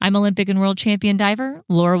I'm Olympic and world champion diver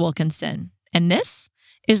Laura Wilkinson, and this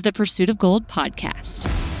is the Pursuit of Gold podcast.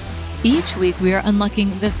 Each week, we are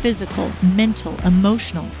unlocking the physical, mental,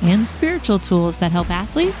 emotional, and spiritual tools that help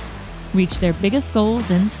athletes reach their biggest goals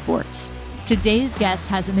in sports. Today's guest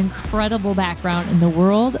has an incredible background in the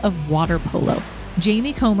world of water polo.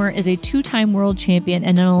 Jaime Komer is a two-time world champion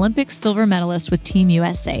and an Olympic silver medalist with Team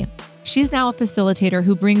USA. She's now a facilitator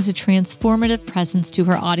who brings a transformative presence to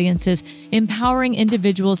her audiences, empowering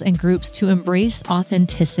individuals and groups to embrace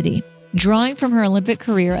authenticity. Drawing from her Olympic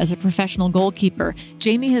career as a professional goalkeeper,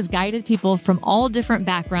 Jaime has guided people from all different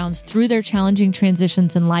backgrounds through their challenging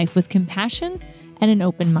transitions in life with compassion and an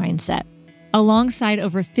open mindset. Alongside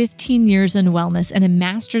over 15 years in wellness and a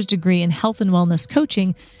master's degree in health and wellness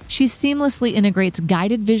coaching, she seamlessly integrates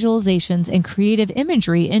guided visualizations and creative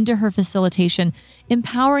imagery into her facilitation,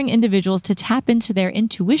 empowering individuals to tap into their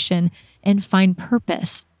intuition and find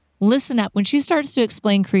purpose. Listen up. When she starts to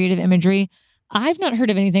explain creative imagery, I've not heard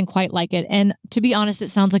of anything quite like it. And to be honest, it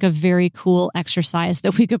sounds like a very cool exercise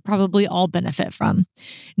that we could probably all benefit from.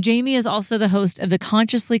 Jaime is also the host of the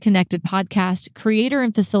Consciously Connected podcast, creator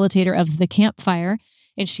and facilitator of The Campfire,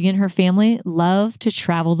 and she and her family love to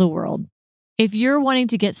travel the world. If you're wanting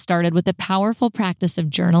to get started with the powerful practice of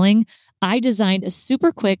journaling, I designed a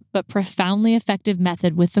super quick but profoundly effective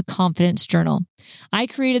method with the Confidence Journal. I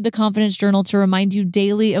created the Confidence Journal to remind you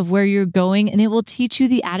daily of where you're going, and it will teach you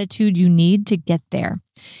the attitude you need to get there.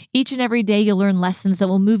 Each and every day, you'll learn lessons that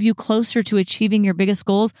will move you closer to achieving your biggest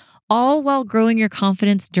goals, all while growing your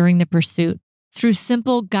confidence during the pursuit. Through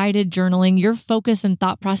simple, guided journaling, your focus and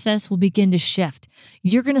thought process will begin to shift.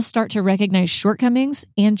 You're going to start to recognize shortcomings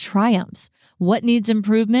and triumphs, what needs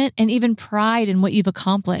improvement, and even pride in what you've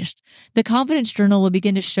accomplished. The Confidence Journal will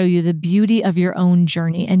begin to show you the beauty of your own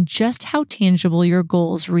journey and just how tangible your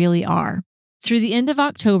goals really are. Through the end of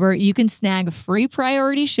October, you can snag free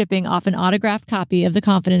priority shipping off an autographed copy of the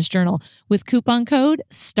Confidence Journal with coupon code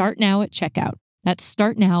STARTNOW at checkout. That's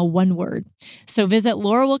start now, one word. So visit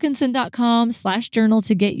laurawilkinson.com/journal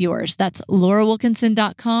to get yours. That's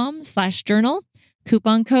laurawilkinson.com/journal.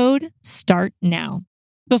 Coupon code START NOW.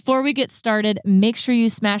 Before we get started, make sure you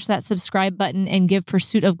smash that subscribe button and give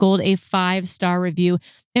Pursuit of Gold a 5-star review.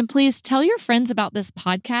 And please tell your friends about this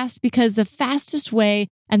podcast, because the fastest way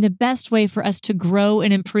and the best way for us to grow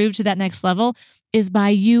and improve to that next level is by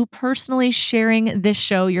you personally sharing this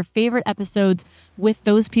show, your favorite episodes, with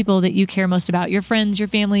those people that you care most about, your friends, your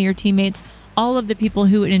family, your teammates, all of the people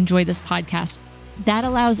who would enjoy this podcast. That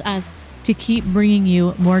allows us to keep bringing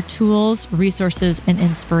you more tools, resources, and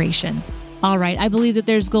inspiration. All right, I believe that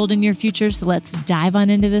there's gold in your future, so let's dive on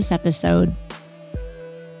into this episode.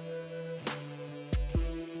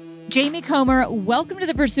 Jaime Komer, welcome to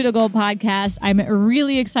the Pursuit of Gold podcast. I'm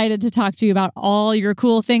really excited to talk to you about all your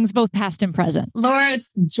cool things, both past and present. Laura,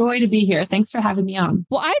 it's a joy to be here. Thanks for having me on.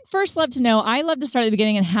 Well, I'd first love to know, I love to start at the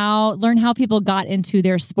beginning and learn how people got into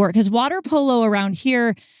their sport, because water polo around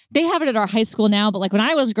here, they have it at our high school now, but like when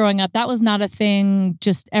I was growing up, that was not a thing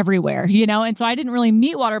just everywhere, you know? And so I didn't really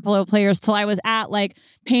meet water polo players till I was at like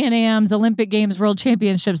Pan Am's, Olympic Games, World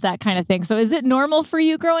Championships, that kind of thing. So is it normal for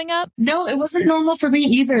you growing up? No, it wasn't normal for me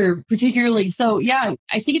either, particularly. So yeah,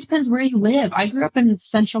 I think it depends where you live. I grew up in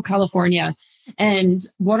Central California, and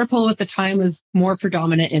water polo at the time was more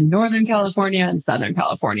predominant in Northern California and Southern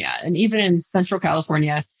California. And even in Central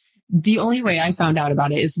California, the only way I found out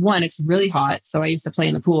about it is, one, it's really hot. So I used to play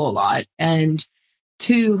in the pool a lot. And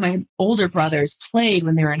two, my older brothers played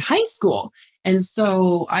when they were in high school. And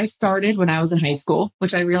so I started when I was in high school,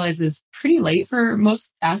 which I realize is pretty late for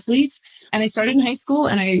most athletes. And I started in high school,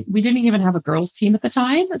 and we didn't even have a girls team at the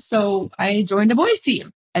time. So I joined a boys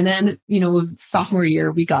team. And then, sophomore year,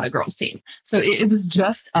 we got a girls team. So it was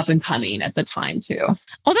just up and coming at the time too.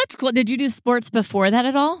 Oh, that's cool. Did you do sports before that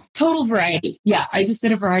at all? Total variety. Yeah. I just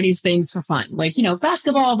did a variety of things for fun. Like,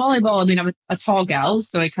 basketball, volleyball. I mean, I'm a tall gal,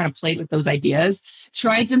 so I kind of played with those ideas.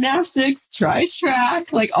 Try gymnastics, try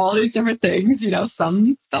track, like all these different things.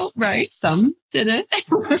 Some felt right, some didn't.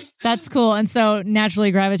 That's cool. And so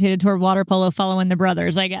naturally gravitated toward water polo following the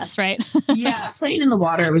brothers, I guess, right? Yeah. Playing in the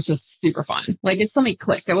water was just super fun. Like it's something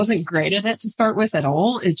clicked. I wasn't great at it to start with at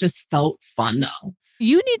all. It just felt fun though.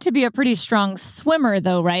 You need to be a pretty strong swimmer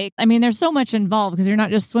though, right? I mean, there's so much involved because you're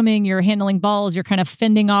not just swimming, you're handling balls, you're kind of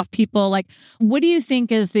fending off people. Like, what do you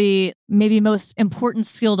think is the maybe most important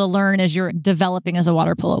skill to learn as you're developing as a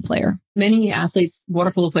water polo player? Many athletes,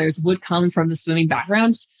 water polo players, would come from the swimming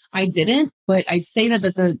background. I didn't, but I'd say that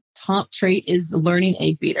the top trait is learning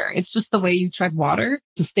egg beater. It's just the way you tread water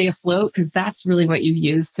to stay afloat, because that's really what you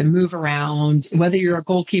use to move around, whether you're a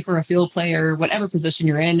goalkeeper, a field player, whatever position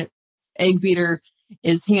you're in. Egg beater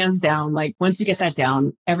is hands down. Like once you get that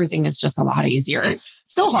down, everything is just a lot easier.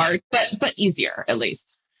 Still hard, but easier at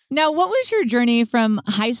least. Now, what was your journey from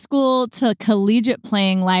high school to collegiate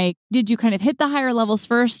playing like? Did you kind of hit the higher levels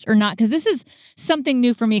first or not? Because this is something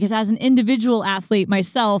new for me, because as an individual athlete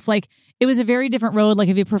myself, like it was a very different road. Like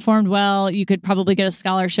if you performed well, you could probably get a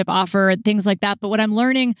scholarship offer and things like that. But what I'm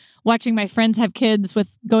learning, watching my friends have kids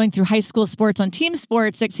with going through high school sports on team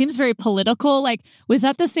sports, it seems very political. Like, was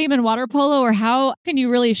that the same in water polo, or how can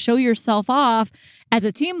you really show yourself off as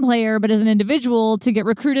a team player, but as an individual to get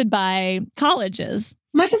recruited by colleges?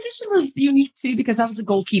 My position was unique too, because I was a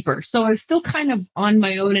goalkeeper. So I was still kind of on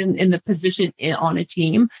my own in the position on a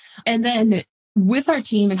team. And then with our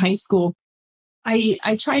team in high school,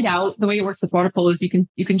 I tried out. The way it works with water polo is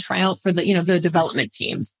you can try out for the development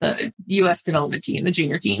teams, the US development team, the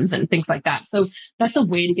junior teams and things like that. So that's a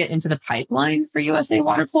way to get into the pipeline for USA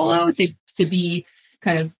water polo, to be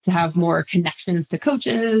kind of, to have more connections to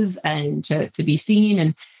coaches and to be seen.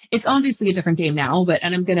 And it's obviously a different game now,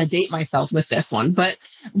 and I'm going to date myself with this one. But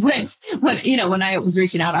when I was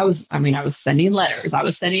reaching out, I was sending letters, I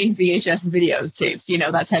was sending VHS videos, tapes,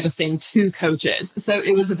 that type of thing to coaches. So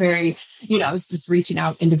it was a very, I was just reaching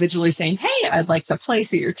out individually saying, hey, I'd like to play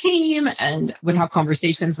for your team, and would have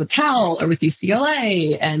conversations with Cal or with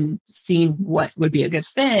UCLA and seeing what would be a good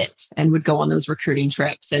fit, and would go on those recruiting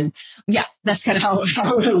trips. And yeah, that's kind of how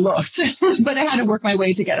it looked. But I had to work my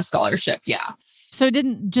way to get a scholarship. Yeah. So it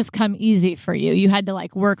didn't just come easy for you. You had to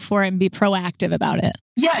like work for it and be proactive about it.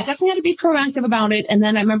 Yeah, I definitely had to be proactive about it. And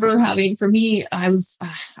then I remember for me, I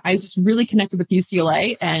just really connected with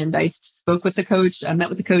UCLA, and I spoke with the coach. I met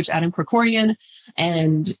with the coach, Adam Krikorian,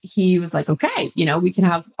 and he was like, okay, we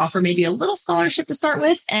can offer maybe a little scholarship to start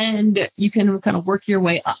with, and you can kind of work your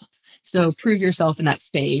way up. So prove yourself in that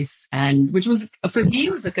space. And which was, for me,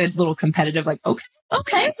 was a good little competitive, like,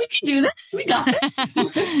 okay, we can do this. We got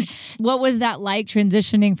this. What was that like,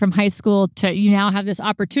 transitioning from high school to, you now have this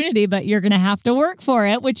opportunity, but you're going to have to work for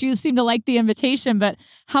it, which you seem to like the invitation. But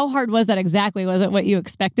how hard was that exactly? Was it what you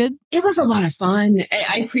expected? It was a lot of fun.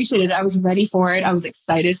 I appreciated it. I was ready for it. I was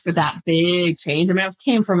excited for that big change. I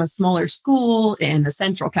came from a smaller school in the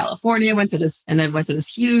Central California, went to this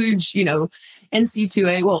huge,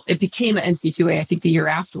 NC2A. Well, it became an NC2A, I think, the year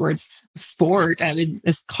afterwards. Sport.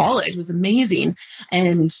 This college was amazing.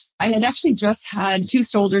 And I had actually just had 2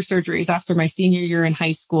 shoulder surgeries after my senior year in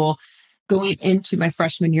high school, going into my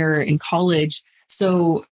freshman year in college.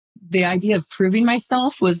 So the idea of proving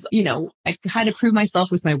myself was, I had to prove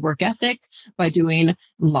myself with my work ethic by doing a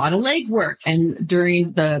lot of leg work. And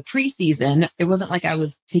during the preseason, it wasn't like I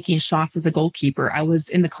was taking shots as a goalkeeper. I was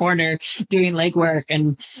in the corner doing leg work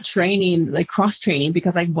and training, like cross training,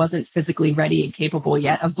 because I wasn't physically ready and capable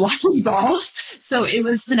yet of blocking balls. So it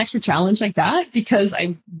was an extra challenge like that, because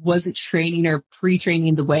I wasn't training or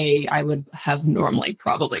pre-training the way I would have normally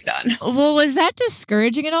probably done. Well, was that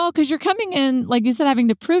discouraging at all? Because you're coming in, like you said, having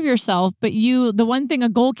to prove yourself, but the one thing a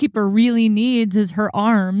goalkeeper really needs is her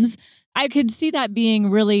arms. I could see that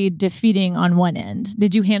being really defeating on one end.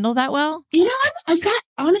 Did you handle that well?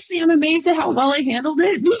 Honestly, I'm amazed at how well I handled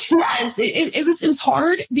it, because it was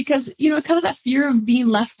hard, because, kind of that fear of being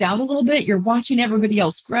left out a little bit. You're watching everybody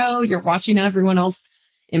else grow. You're watching everyone else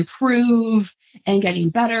improve and getting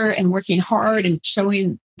better and working hard and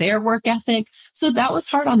showing their work ethic. So that was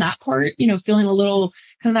hard on that part, feeling a little,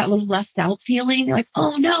 kind of that little left out feeling. You're like,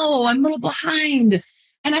 oh no, I'm a little behind.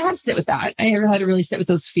 And I had to sit with that. I had to really sit with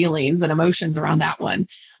those feelings and emotions around that one.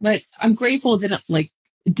 But I'm grateful it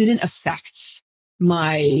didn't affect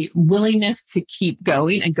my willingness to keep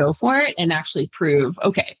going and go for it and actually prove,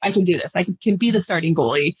 okay, I can do this. I can be the starting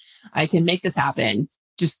goalie. I can make this happen.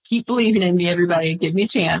 Just keep believing in me, everybody. Give me a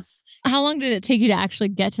chance. How long did it take you to actually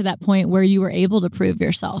get to that point where you were able to prove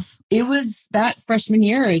yourself? It was that freshman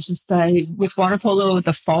year. It's just with water polo,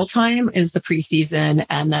 the fall time is the preseason,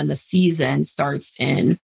 and then the season starts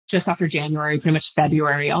in just after January, pretty much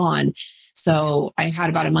February on. So I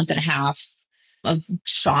had about a month and a half of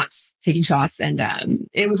taking shots. And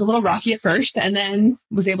it was a little rocky at first, and then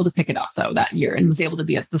was able to pick it up though that year and was able to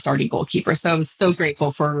be the starting goalkeeper. So I was so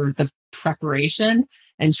grateful for the preparation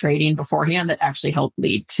and training beforehand that actually helped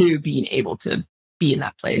lead to being able to be in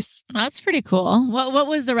that place. That's pretty cool. What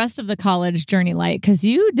was the rest of the college journey like? Because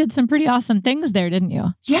you did some pretty awesome things there, didn't you?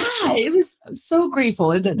 Yeah, it was so grateful.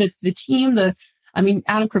 The team,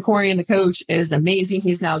 Adam Krikorian, the coach, is amazing.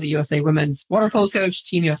 He's now the USA Women's Water Polo coach,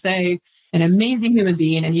 Team USA, an amazing human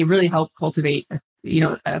being. And he really helped cultivate,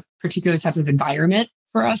 a particular type of environment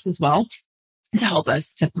for us as well to help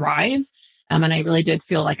us to thrive. And I really did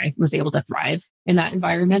feel like I was able to thrive in that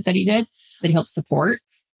environment that he helped support.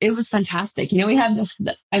 it was fantastic. We had,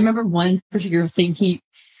 I remember one particular thing.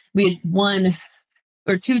 We had won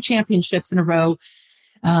or two championships in a row,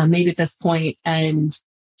 maybe at this point, and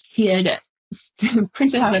he had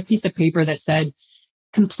printed out a piece of paper that said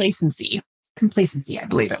complacency, I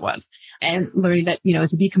believe it was, and learning that,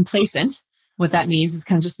 to be complacent, what that means is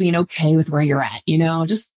kind of just being okay with where you're at,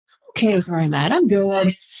 just okay with where I'm at. I'm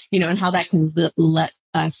good, and how that can let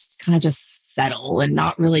us kind of just settle and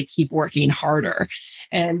not really keep working harder.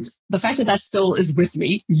 And the fact that that still is with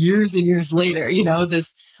me years and years later,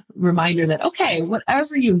 this reminder that, okay,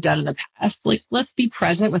 whatever you've done in the past, like, let's be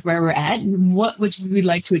present with where we're at and what would we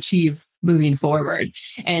like to achieve moving forward.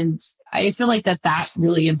 And I feel like that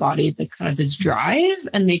really embodied the kind of this drive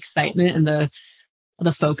and the excitement and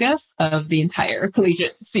the focus of the entire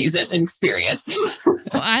collegiate season and experience. Well,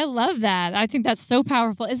 I love that. I think that's so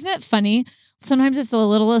powerful. Isn't it funny? Sometimes it's the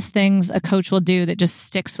littlest things a coach will do that just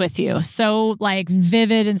sticks with you. So like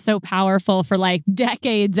vivid and so powerful for like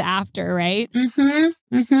decades after, right?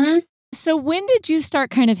 Mm-hmm. Mm-hmm. So when did you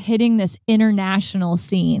start kind of hitting this international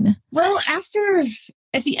scene? Well,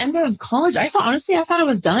 at the end of college, I thought it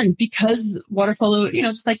was done because water polo,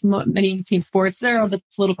 just like many team sports, there are the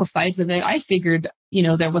political sides of it. I figured,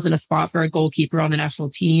 there wasn't a spot for a goalkeeper on the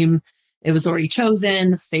national team. It was already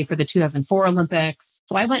chosen, say for the 2004 Olympics.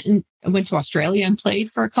 So I went to Australia and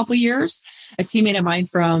played for a couple of years. A teammate of mine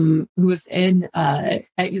who was at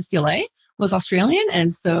UCLA was Australian.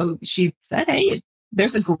 And so she said, hey,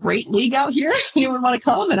 there's a great league out here. Anyone want to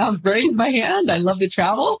come? And I'll raise my hand. I love to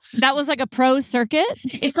travel. That was like a pro circuit?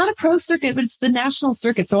 It's not a pro circuit, but it's the national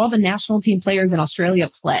circuit. So all the national team players in Australia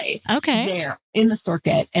play there in the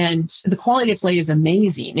circuit. And the quality of play is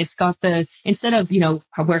amazing. It's got instead of,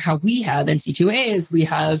 how we have NC2As, we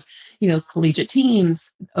have, collegiate teams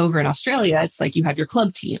over in Australia. It's like you have your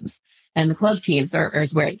club teams. And the club teams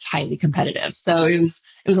is where it's highly competitive. So it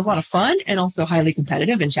was a lot of fun and also highly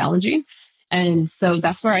competitive and challenging. And so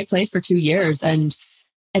that's where I played for 2 years. And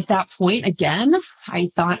at that point, again, I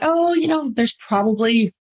thought, there's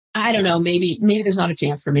probably, I don't know, maybe there's not a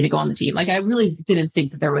chance for me to go on the team. Like, I really didn't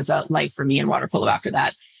think that there was a life for me in water polo after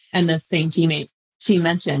that. And the same teammate, she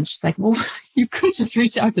mentioned, she's like, well, you could just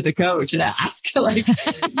reach out to the coach and ask. Like,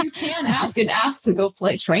 you can ask to go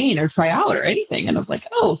train or try out or anything. And I was like,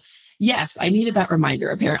 oh, yes, I needed that reminder,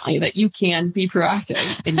 apparently, that you can be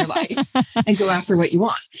proactive in your life and go after what you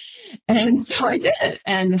want. And so I did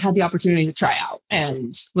and had the opportunity to try out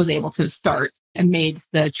and was able to start and made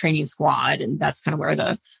the training squad. And that's kind of where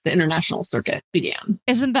the international circuit began.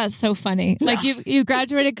 Isn't that so funny? Yeah. Like you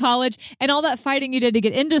graduated college and all that fighting you did to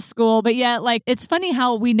get into school. But yet, like, it's funny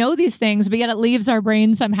how we know these things, but yet it leaves our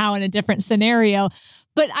brain somehow in a different scenario.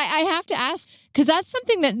 But I have to ask, because that's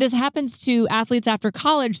something that this happens to athletes after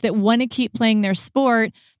college that want to keep playing their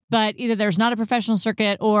sport, but either there's not a professional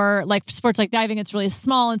circuit or like sports like diving, it's really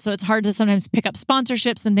small. And so it's hard to sometimes pick up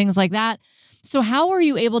sponsorships and things like that. So how were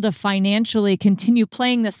you able to financially continue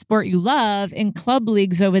playing the sport you love in club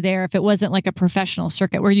leagues over there if it wasn't like a professional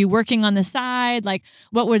circuit? Were you working on the side? Like,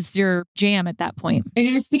 what was your jam at that point? Are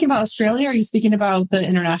you speaking about Australia or are you speaking about the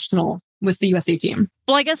international with the USA team?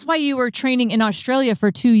 Well, I guess while you were training in Australia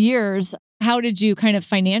for 2 years, how did you kind of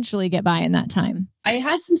financially get by in that time? I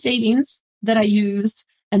had some savings that I used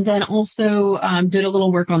and then also did a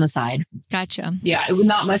little work on the side. Gotcha. Yeah, it was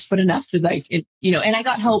not much, but enough to and I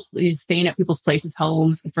got help staying at people's places,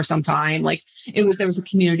 homes for some time. Like there was a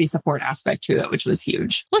community support aspect to it, which was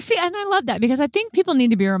huge. Well, see, and I love that because I think people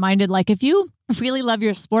need to be reminded, like, if you really love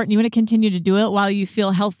your sport and you want to continue to do it while you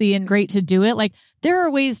feel healthy and great to do it, like, there are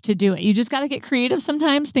ways to do it. You just got to get creative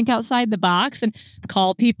sometimes, think outside the box and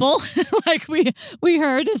call people like we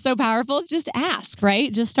heard is so powerful. Just ask,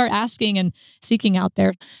 right? Just start asking and seeking out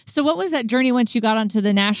there. So what was that journey once you got onto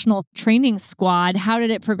the national training squad? How did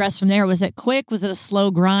it progress from there? Was it quick? Was it a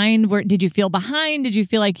slow grind? Did you feel behind? Did you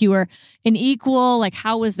feel like you were an equal? Like,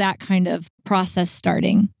 how was that kind of process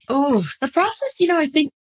starting? Oh, the process, I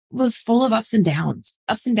think was full of ups and downs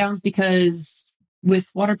because with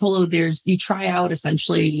water polo, you try out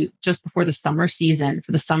essentially just before the summer season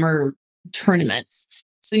for the summer tournaments.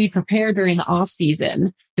 So you prepare during the off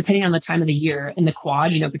season, depending on the time of the year. In the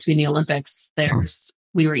quad, between the Olympics,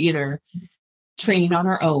 we were either training on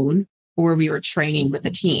our own or we were training with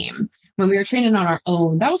the team. When we were training on our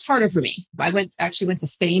own, that was harder for me. I went to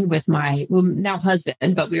Spain with my now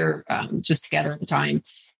husband, but we were just together at the time.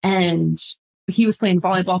 And he was playing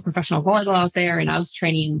professional volleyball out there, and I was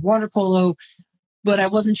training water polo, but I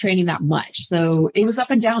wasn't training that much. So it was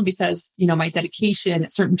up and down because, my dedication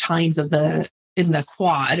at certain times in in the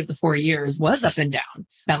quad of the 4 years was up and down,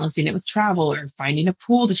 balancing it with travel or finding a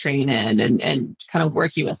pool to train in and kind of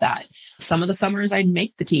working with that. Some of the summers I'd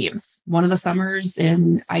make the teams. One of the summers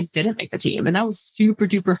and I didn't make the team. And that was super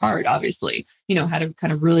duper hard, obviously. Had to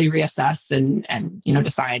kind of really reassess and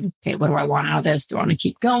decide, okay, what do I want out of this? Do I want to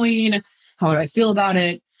keep going? How do I feel about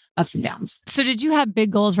it? Ups and downs. So did you have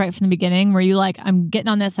big goals right from the beginning? Were you like, I'm getting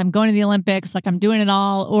on this, I'm going to the Olympics, like I'm doing it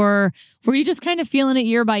all? Or were you just kind of feeling it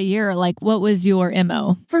year by year? Like what was your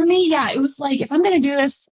MO? For me, yeah, it was like, if I'm going to do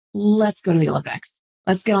this, let's go to the Olympics.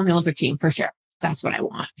 Let's get on the Olympic team for sure. That's what I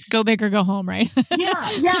want. Go big or go home, right? Yeah.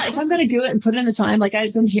 If I'm going to do it and put in the time, like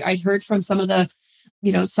I'd heard from some of the,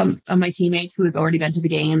 some of my teammates who have already been to the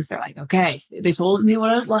games. They're like, okay, they told me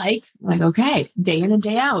what it was like. I'm like, okay, day in and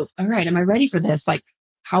day out. All right. Am I ready for this? Like,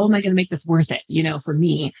 how am I going to make this worth it, for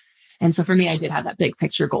me? And so for me, I did have that big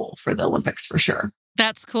picture goal for the Olympics for sure.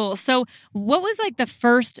 That's cool. So what was like the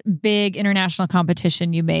first big international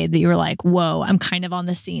competition you made that you were like, whoa, I'm kind of on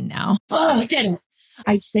the scene now? Oh, I did it.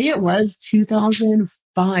 I'd say it was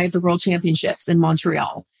 2005, the World Championships in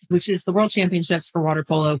Montreal, which is the World Championships for water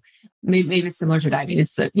polo. Maybe it's similar to diving.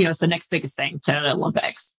 It's the next biggest thing to the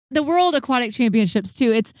Olympics. The World Aquatic Championships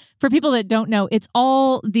too. It's for people that don't know, it's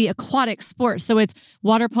all the aquatic sports. So it's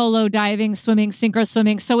water polo, diving, swimming, synchro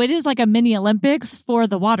swimming. So it is like a mini Olympics for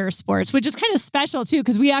the water sports, which is kind of special too,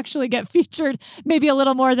 because we actually get featured maybe a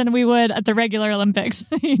little more than we would at the regular Olympics.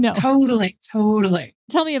 Totally.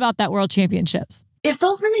 Tell me about that World Championships. It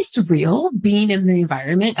felt really surreal being in the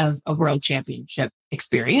environment of a world championship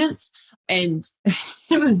experience. And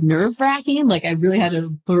it was nerve wracking. Like I really had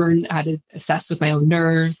to learn how to assess with my own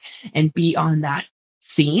nerves and be on that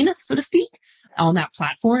scene, so to speak, on that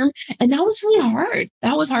platform. And that was really hard.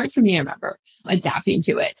 That was hard for me. I remember adapting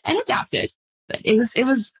to it and adapted, but it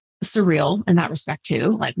was surreal in that respect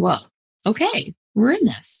too. Like, whoa, okay, we're in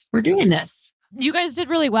this, we're doing this. You guys did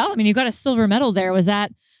really well. I mean, you got a silver medal there. Was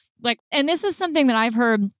that like, and this is something that I've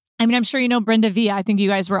heard. I mean, I'm sure you know Brenda Villa. I think you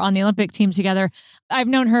guys were on the Olympic team together. I've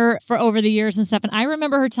known her for over the years and stuff. And I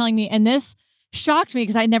remember her telling me, and this shocked me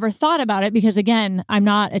because I never thought about it because, again, I'm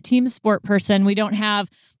not a team sport person. We don't have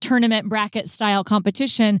tournament bracket style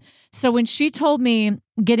competition. So when she told me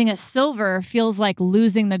getting a silver feels like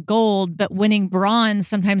losing the gold, but winning bronze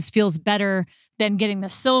sometimes feels better than getting the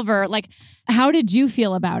silver. Like, how did you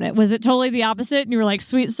feel about it? Was it totally the opposite? And you were like,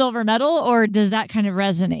 sweet silver medal, or does that kind of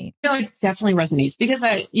resonate? No, it definitely resonates because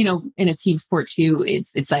in a team sport too,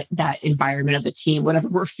 it's like that environment of the team, whatever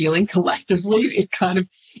we're feeling collectively, it kind of,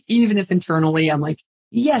 even if internally I'm like,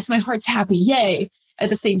 yes, my heart's happy. Yay. At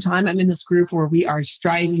the same time, I'm in this group where we are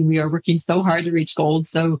striving. We are working so hard to reach gold.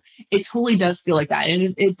 So it totally does feel like that.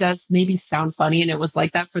 And it does maybe sound funny. And it was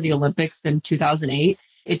like that for the Olympics in 2008.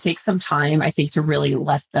 It takes some time, I think, to really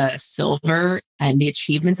let the silver and the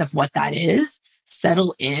achievements of what that is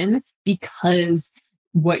settle in, because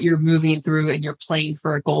what you're moving through and you're playing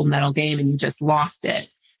for a gold medal game and you just lost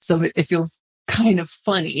it. So it feels kind of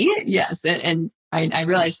funny. Yes. And I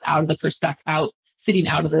realized sitting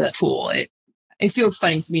out of the pool, it feels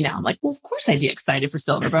funny to me now. I'm like, well, of course I'd be excited for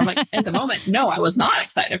silver. But I'm like, at the moment, no, I was not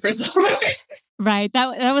excited for silver. Right.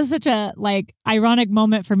 That was such a ironic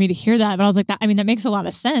moment for me to hear that. But I was like, that makes a lot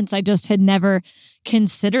of sense. I just had never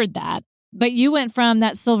considered that. But you went from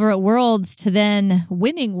that silver at Worlds to then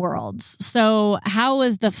winning Worlds. So how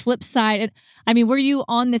was the flip side? I mean, were you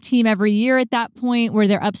on the team every year at that point? Were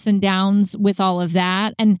there ups and downs with all of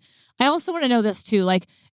that? And I also want to know this too,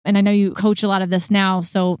 and I know you coach a lot of this now,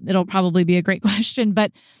 so it'll probably be a great question,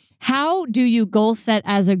 but how do you goal set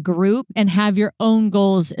as a group and have your own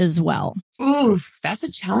goals as well? Ooh, that's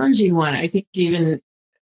a challenging one. I think even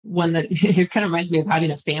one that it kind of reminds me of having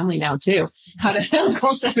a family now too. How to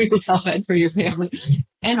goal set for yourself and for your family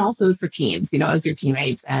and also for teams, as your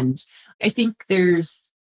teammates. And I think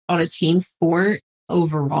there's on a team sport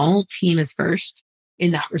overall, team is first.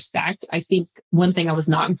 In that respect, I think one thing I was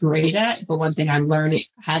not great at, but one thing had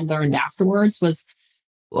learned afterwards was,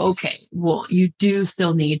 okay, well, you do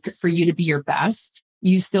still need for you to be your best,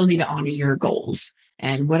 you still need to honor your goals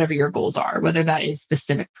and whatever your goals are, whether that is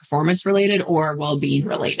specific performance related or well-being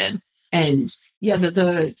related. And yeah,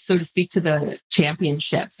 the so to speak to the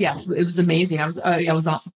championships. Yes, it was amazing. I was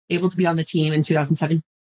able to be on the team in 2007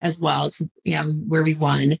 as well, where we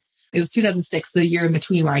won. It was 2006, the year in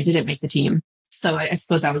between where I didn't make the team. So I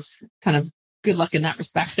suppose that was kind of good luck in that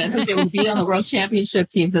respect then, because it would be on the World Championship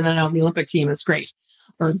teams and then on the Olympic team is great.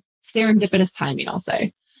 Or serendipitous timing, I'll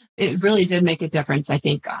say. It really did make a difference, I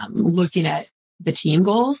think, looking at the team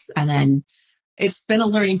goals. And then it's been a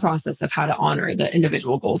learning process of how to honor the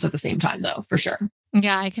individual goals at the same time, though, for sure.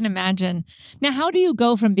 Yeah, I can imagine. Now, how do you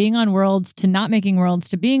go from being on Worlds to not making Worlds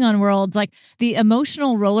to being on Worlds? Like the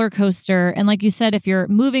emotional roller coaster. And like you said, if you're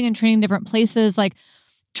moving and training different places, like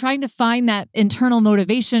trying to find that internal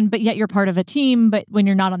motivation, but yet you're part of a team. But when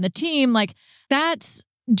you're not on the team, like that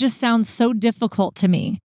just sounds so difficult to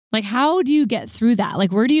me. Like, how do you get through that?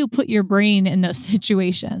 Like, where do you put your brain in those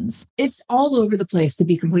situations? It's all over the place, to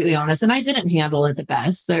be completely honest. And I didn't handle it the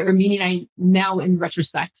best. Or meaning I now in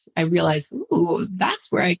retrospect, I realize, ooh,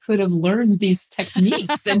 that's where I could have learned these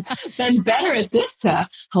techniques and been better at this to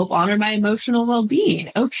help honor my emotional well-being.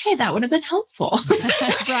 Okay, that would have been helpful.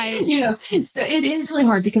 Right. So it is really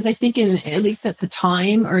hard because I think at least at the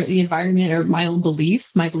time or the environment or my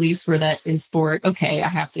beliefs were that in sport, okay, I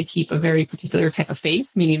have to keep a very particular type of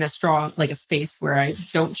face, meaning a strong, like a face where I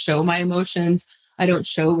don't show my emotions. I don't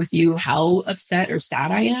show with you how upset or sad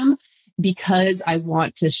I am because I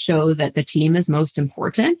want to show that the team is most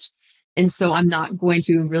important. And so I'm not going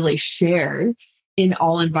to really share in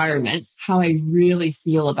all environments how I really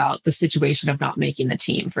feel about the situation of not making the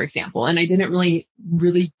team, for example. And I didn't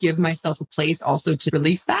really give myself a place also to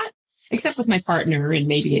release that, except with my partner and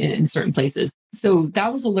maybe in certain places. So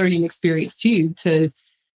that was a learning experience too, to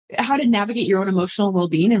how to navigate your own emotional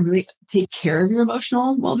well-being and really take care of your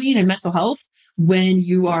emotional well-being and mental health when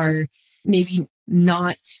you are maybe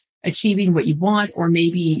not achieving what you want, or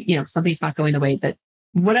maybe, something's not going the way that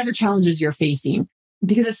whatever challenges you're facing,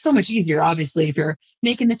 because it's so much easier. Obviously, if you're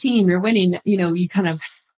making the team, you're winning, you kind of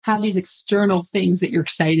have these external things that you're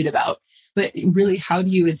excited about, but really, how do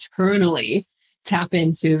you internally tap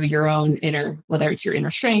into your own inner, whether it's your inner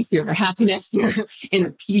strength, your inner happiness, your inner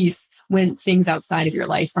peace, when things outside of your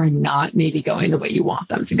life are not maybe going the way you want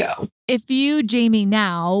them to go. If you, Jaime,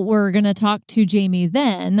 now were going to talk to Jaime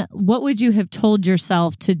then, what would you have told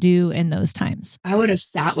yourself to do in those times? I would have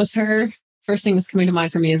sat with her. First thing that's coming to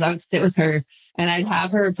mind for me is I would sit with her and I'd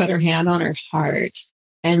have her put her hand on her heart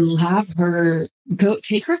and have her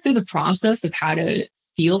take her through the process of how to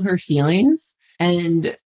feel her feelings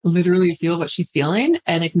and literally feel what she's feeling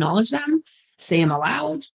and acknowledge them, say them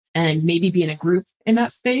aloud, and maybe be in a group in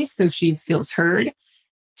that space so she feels heard,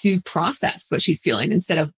 to process what she's feeling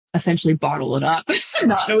instead of essentially bottle it up and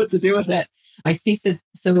not know what to do with it. I think that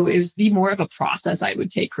so it would be more of a process I would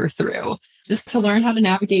take her through just to learn how to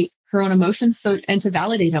navigate her own emotions and to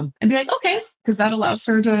validate them and be like, okay, because that allows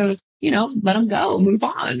her to, let them go, move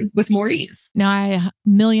on with more ease. No, I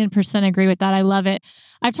 1,000,000% agree with that. I love it.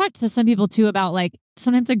 I've talked to some people too about like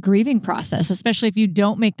sometimes a grieving process, especially if you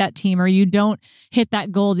don't make that team or you don't hit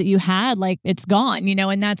that goal that you had, like it's gone,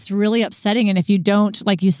 and that's really upsetting. And if you don't,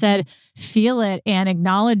 like you said, feel it and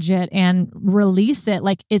acknowledge it and release it,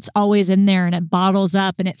 like it's always in there and it bottles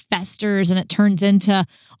up and it festers and it turns into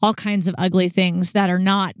all kinds of ugly things that are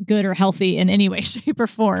not good or healthy in any way, shape, or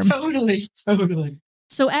form. Totally.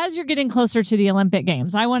 So as you're getting closer to the Olympic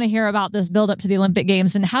Games, I want to hear about this build up to the Olympic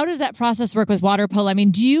Games and how does that process work with water polo? I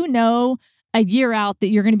mean, do you know a year out that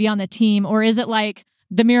you're going to be on the team, or is it like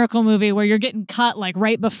the Miracle movie where you're getting cut like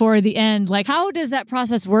right before the end? Like, how does that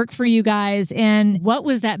process work for you guys? And what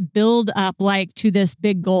was that build up like to this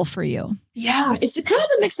big goal for you? Yeah, it's a kind of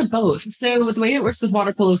a mix of both. So the way it works with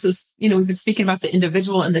water polo is, we've been speaking about the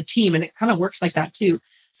individual and the team, and it kind of works like that too.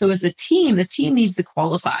 So as the team needs to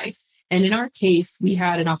qualify. And in our case, we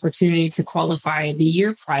had an opportunity to qualify the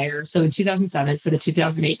year prior. So in 2007 for the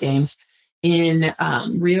 2008 games in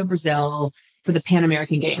Rio, Brazil for the Pan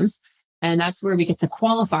American Games. And that's where we get to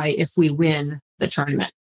qualify if we win the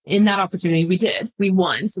tournament. In that opportunity, we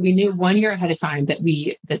won. So we knew 1 year ahead of time that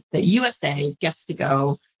the USA gets to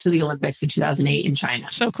go to the Olympics in 2008 in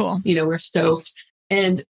China. So cool. We're stoked.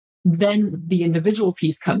 And then the individual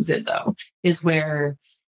piece comes in though, is where,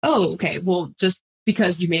 oh, okay, well, just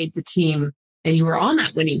because you made the team and you were on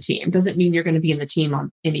that winning team doesn't mean you're going to be in the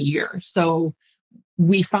team in a year. So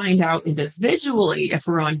we find out individually if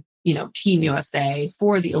we're on, Team USA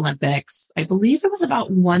for the Olympics. I believe it was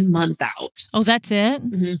about 1 month out. Oh, that's it?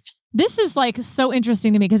 Mm-hmm. This is like so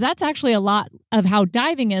interesting to me because that's actually a lot of how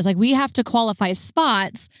diving is. Like we have to qualify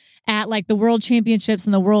spots at like the World Championships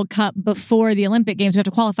and the World Cup before the Olympic Games. We have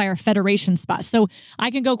to qualify our federation spots. So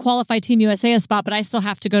I can go qualify Team USA a spot, but I still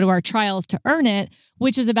have to go to our trials to earn it,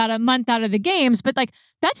 which is about a month out of the games. But like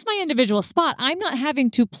that's my individual spot. I'm not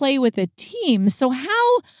having to play with a team. So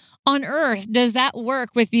how on earth does that work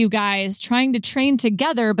with you guys trying to train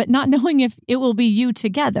together, but not knowing if it will be you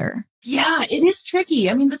together? Yeah, it is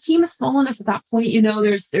tricky. I mean, the team is small enough at that point,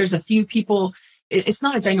 there's a few people. It's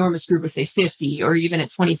not a ginormous group of say 50 or even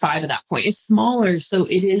at 25 at that point. It's smaller. So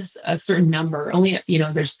it is a certain number only,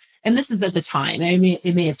 and this is at the time. I mean,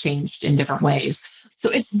 it may have changed in different ways. So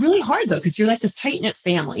it's really hard though, because you're like this tight knit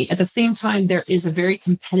family. At the same time, there is a very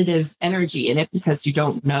competitive energy in it because you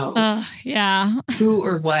don't know who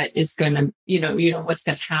or what is going to, what's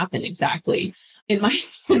going to happen exactly. In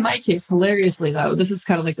my case, hilariously though, this is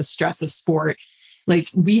kind of like the stress of sport. Like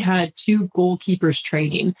we had 2 goalkeepers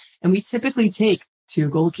training, and we typically take 2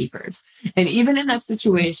 goalkeepers. And even in that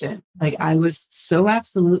situation, like I was so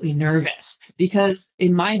absolutely nervous because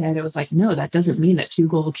in my head, it was like, no, that doesn't mean that 2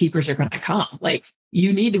 goalkeepers are going to come. Like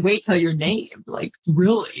you need to wait till you're named, like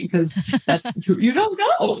really, because you don't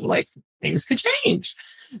know, like things could change.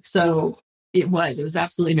 So it was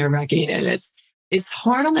absolutely nerve wracking. And it's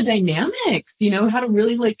hard on the dynamics, how to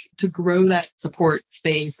really to grow that support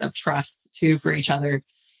space of trust too for each other.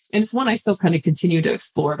 And it's one I still kind of continue to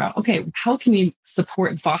explore about, okay, how can we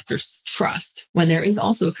support and foster trust when there is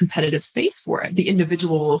also a competitive space for it, the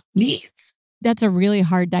individual needs? That's a really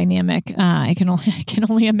hard dynamic. I can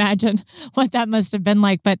only imagine what that must have been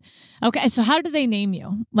like. But okay, so how did they name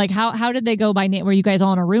you? Like how did they go by name? Were you guys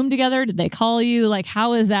all in a room together? Did they call you? Like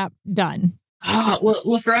how is that done?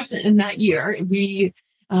 Well, for us in that year, we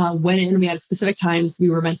went in. We had specific times we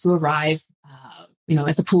were meant to arrive,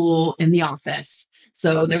 at the pool in the office.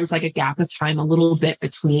 So there was like a gap of time, a little bit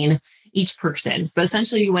between each person. But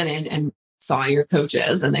essentially, you went in and saw your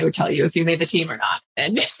coaches, and they would tell you if you made the team or not.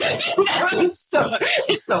 And it's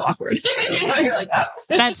so awkward. You're like, oh.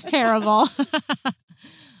 That's terrible.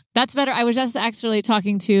 That's better. I was just actually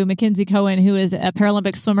talking to Mackenzie Cohen, who is a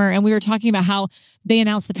Paralympic swimmer, and we were talking about how they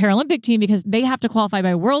announced the Paralympic team because they have to qualify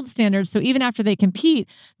by world standards. So even after they compete,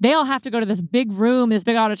 they all have to go to this big room, this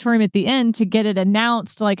big auditorium at the end to get it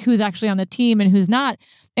announced, like who's actually on the team and who's not.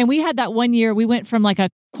 And we had that one year, we went from like a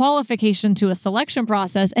qualification to a selection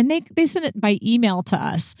process, and they sent it by email to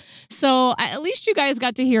us. So at least you guys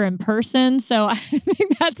got to hear in person. So I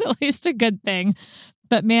think that's at least a good thing.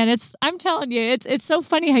 But man, I'm telling you, it's so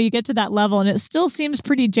funny how you get to that level and it still seems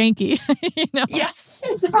pretty janky. Yeah,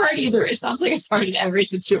 it's hard either. It sounds like it's hard in every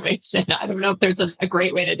situation. I don't know if there's a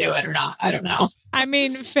great way to do it or not. I don't know. I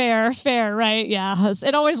mean, fair, right? Yeah.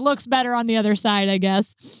 It always looks better on the other side, I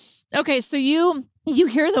guess. Okay. So you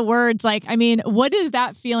hear the words, like, I mean, what is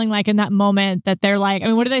that feeling like in that moment that they're like, I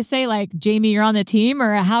mean, what do they say? Like, Jamie, you're on the team,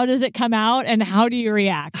 or how does it come out and how do you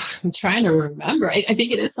react? I'm trying to remember. I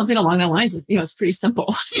think it is something along the lines of, it's pretty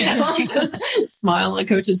simple. Smile on the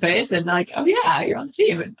coach's face and like, oh yeah, you're on the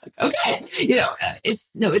team. And like, okay.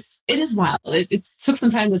 It is wild. It took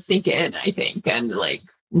some time to sink in, I think, and like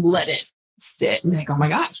let it sit and like, oh my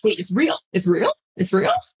gosh, wait, it's real. It's real. It's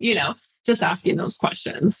real. Just asking those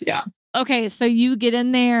questions. Yeah. Okay, so you get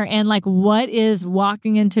in there and like, what is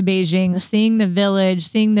walking into Beijing, seeing the village,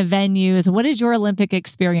 seeing the venues? What is your Olympic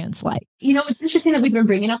experience like? It's interesting that we've been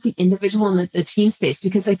bringing up the individual and the team space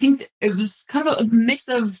because I think it was kind of a mix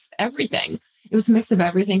of everything. It was a mix of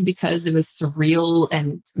everything because it was surreal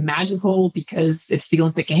and magical because it's the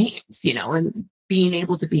Olympic Games, and being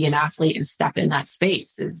able to be an athlete and step in that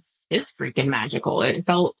space is freaking magical. It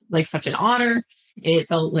felt like such an honor. It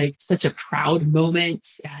felt like such a proud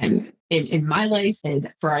moment in my life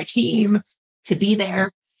and for our team to be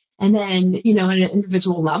there. And then, at an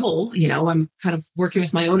individual level, I'm kind of working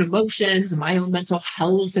with my own emotions and my own mental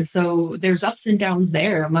health. And so there's ups and downs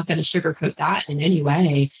there. I'm not going to sugarcoat that in any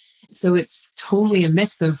way. So it's totally a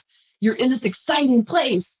mix of you're in this exciting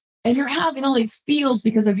place and you're having all these feels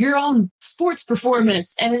because of your own sports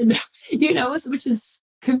performance. And, which is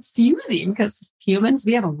confusing because humans,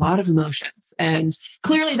 we have a lot of emotions, and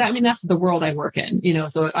clearly that's the world I work in,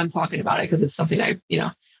 so I'm talking about it because it's something I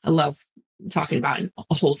love talking about and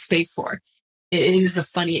hold space for. It is a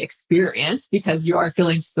funny experience because you are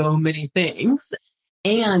feeling so many things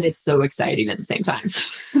and it's so exciting at the same time.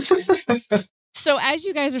 So as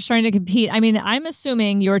you guys are starting to compete, I mean, I'm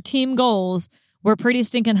assuming your team goals were pretty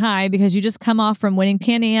stinking high because you just come off from winning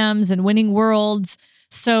Pan Ams and winning Worlds.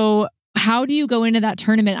 So how do you go into that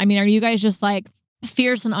tournament? I mean, are you guys just like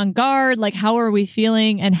fierce and on guard? Like, how are we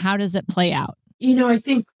feeling and how does it play out? I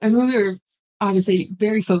think we were obviously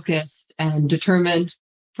very focused and determined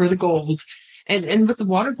for the gold. And with the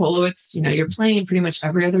water polo, it's, you're playing pretty much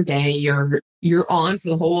every other day. You're on for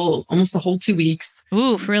almost the whole 2 weeks.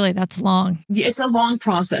 Ooh, really? That's long. Yeah, it's a long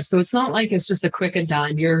process. So it's not like it's just a quick and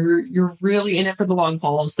done. You're really in it for the long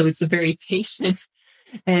haul. So it's a very patient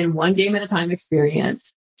and one game at a time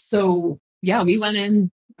experience. So yeah, we went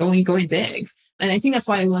in going big. And I think that's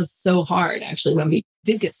why it was so hard actually when we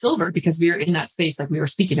did get silver, because we were in that space like we were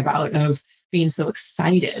speaking about of being so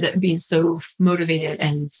excited, being so motivated,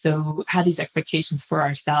 and so had these expectations for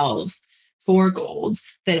ourselves for gold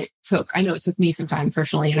that I know it took me some time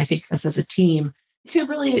personally, and I think us as a team to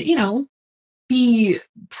really, be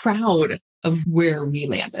proud of where we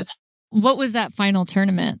landed. What was that final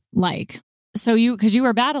tournament like? So because you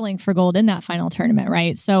were battling for gold in that final tournament,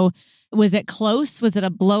 right? So was it close? Was it a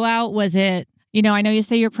blowout? Was it, I know you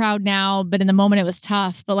say you're proud now, but in the moment it was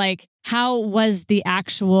tough, but like, how was the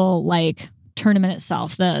actual tournament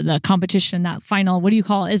itself, the competition, that final, what do you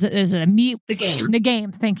call it? Is it a meet? The game. The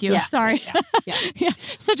game. Thank you. Yeah, Sorry. Yeah. Yeah.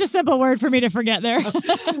 Such a simple word for me to forget there.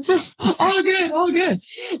 All good.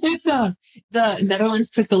 It's the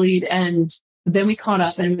Netherlands took the lead, and then we caught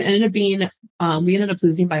up, and it ended up being we ended up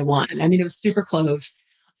losing by 1. I mean, it was super close.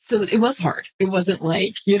 So it was hard. It wasn't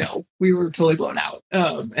like, we were totally blown out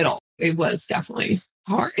at all. It was definitely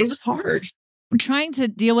hard. It was hard. Trying to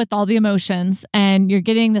deal with all the emotions, and you're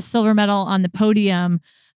getting the silver medal on the podium.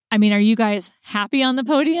 I mean, are you guys happy on the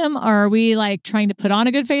podium? Or are we trying to put on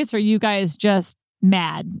a good face? Or are you guys just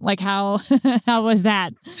mad? How was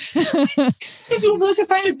that? If you look, if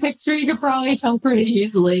I had a picture, you could probably tell pretty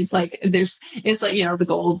easily. It's the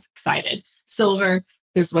gold, excited, silver.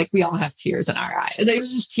 There's we all have tears in our eyes.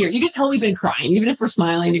 There's just tears. You can tell we've been crying. Even if we're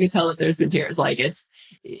smiling, you can tell that there's been tears.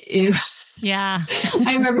 Yeah.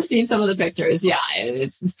 I remember seeing some of the pictures. Yeah.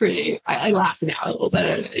 It's pretty, I laugh now a little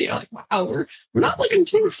bit, wow, we're not looking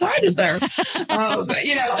too excited there.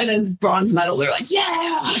 And then bronze medal, they're like,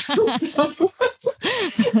 yeah.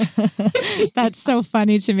 That's so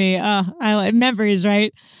funny to me. I like memories,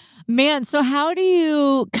 right? Man. So how do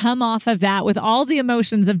you come off of that with all the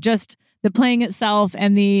emotions of just the playing itself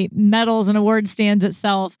and the medals and award stands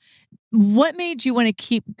itself? What made you want to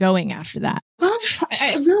keep going after that? Well,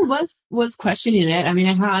 I really was questioning it. I mean,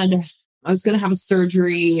 I was going to have a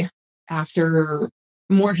surgery after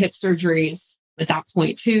more hip surgeries at that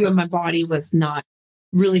point too. And my body was not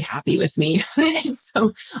really happy with me. And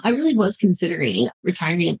so I really was considering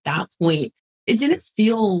retiring at that point. It didn't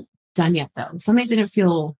feel done yet though. Something didn't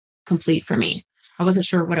feel complete for me. I wasn't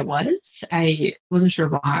sure what it was. I wasn't sure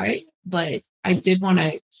why, but I did want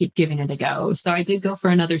to keep giving it a go. So I did go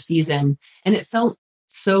for another season, and it felt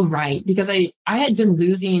so right because I had been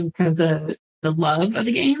losing kind of the love of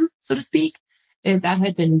the game, so to speak. And that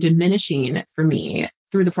had been diminishing for me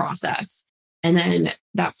through the process. And then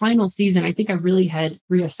that final season, I think I really had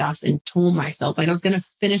reassessed and told myself I was going to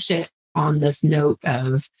finish it on this note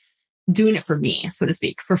of doing it for me, so to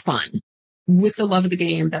speak, for fun, with the love of the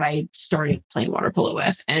game that I started playing water polo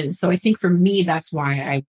with. And so I think for me, that's why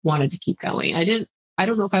I wanted to keep going. I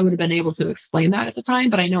don't know if I would have been able to explain that at the time,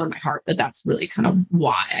 but I know in my heart that that's really kind of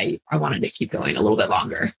why I wanted to keep going a little bit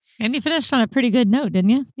longer. And you finished on a pretty good note, didn't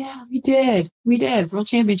you? Yeah, we did. World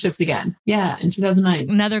Championships again. Yeah, in 2009.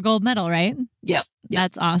 Another gold medal, right? Yep.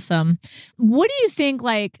 That's awesome. What do you think,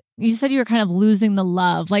 you said you were kind of losing the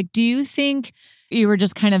love. Do you think you were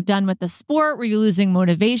just kind of done with the sport? Were you losing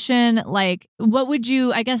motivation? What would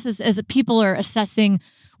you, I guess, as people are assessing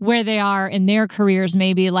where they are in their careers,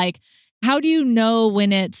 maybe how do you know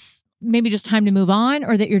when it's maybe just time to move on,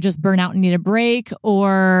 or that you're just burnt out and need a break,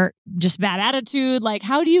 or just bad attitude?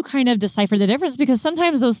 How do you kind of decipher the difference? Because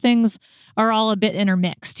sometimes those things are all a bit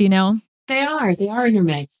intermixed, They are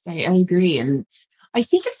intermixed. I agree. And I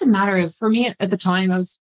think it's a matter of, for me at the time, I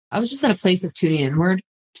was just at a place of tuning inward,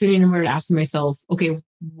 asking myself, okay,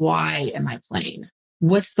 why am I playing?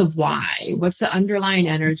 What's the why? What's the underlying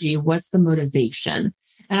energy? What's the motivation?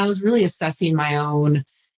 And I was really assessing my own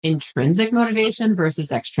intrinsic motivation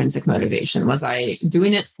versus extrinsic motivation. Was I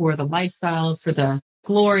doing it for the lifestyle, for the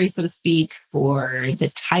glory, so to speak, for the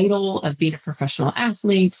title of being a professional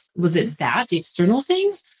athlete? Was it the external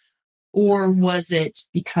things? Or was it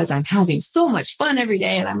because I'm having so much fun every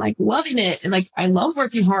day and I'm loving it? And I love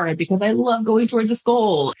working hard because I love going towards this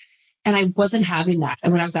goal. And I wasn't having that.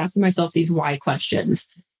 And when I was asking myself these why questions,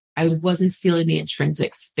 I wasn't feeling the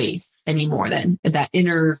intrinsic space anymore. Then that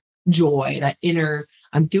inner joy, that inner,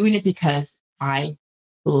 I'm doing it because I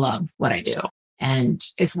love what I do and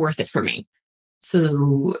it's worth it for me.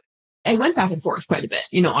 So I went back and forth quite a bit,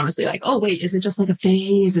 honestly, oh, wait, is it just a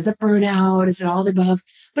phase? Is it burnout? Is it all the above?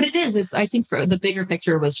 But it is. I think for the bigger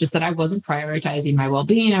picture was just that I wasn't prioritizing my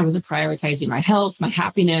well-being. I wasn't prioritizing my health, my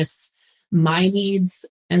happiness, my needs.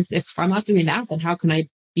 And if I'm not doing that, then how can I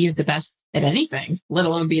be the best at anything, let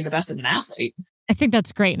alone being the best at an athlete? I think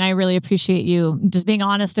that's great. And I really appreciate you just being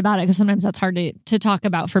honest about it, because sometimes that's hard to talk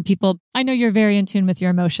about for people. I know you're very in tune with your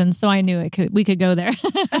emotions, so I knew we could go there.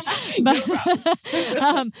 But,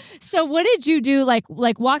 so what did you do?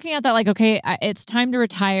 Walking out that, okay, it's time to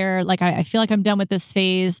retire. I feel like I'm done with this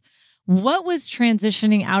phase. What was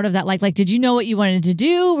transitioning out of that? Did you know what you wanted to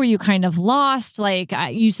do? Were you kind of lost?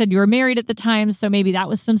 You said you were married at the time, so maybe that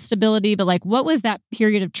was some stability, but what was that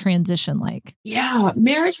period of transition like? Yeah,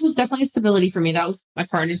 marriage was definitely stability for me. That was my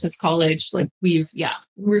partner since college.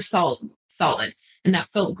 We're solid solid. And that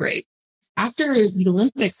felt great. After the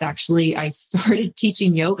Olympics, actually, I started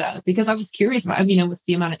teaching yoga because I was curious about, with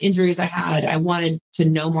the amount of injuries I had, I wanted to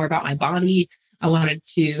know more about my body. I wanted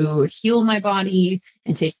to heal my body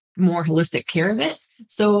and take more holistic care of it.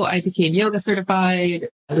 So I became yoga certified.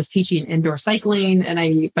 I was teaching indoor cycling.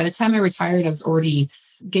 And by the time I retired, I was already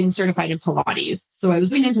getting certified in Pilates. So I was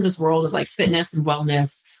going into this world of like fitness and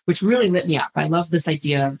wellness, which really lit me up. I love this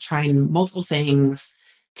idea of trying multiple things,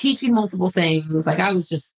 teaching multiple things. Like I was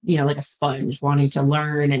just, like a sponge wanting to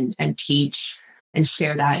learn and teach and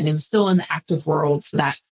share that. And it was still in the active world. So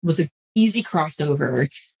that was an easy crossover,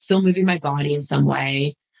 still moving my body in some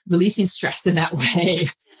way, releasing stress in that way,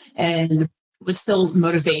 and with still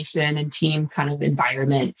motivation and team kind of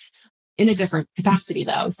environment in a different capacity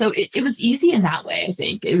though. So it was easy in that way. I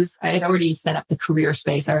think I had already set up the career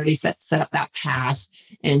space. I already set up that path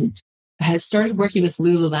and had started working with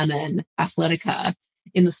Lululemon Athletica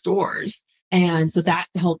in the stores. And so that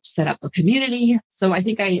helped set up a community. So I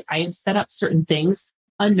think I had set up certain things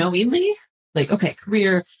unknowingly, like, okay,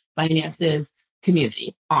 career, finances,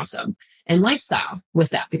 community, awesome. And lifestyle with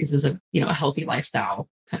that, because it's a healthy lifestyle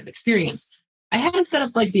kind of experience. I hadn't set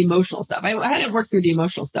up like the emotional stuff. I hadn't worked through the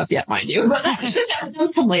emotional stuff yet, mind you, but that'll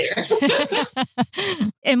come later.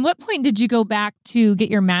 And what point did you go back to get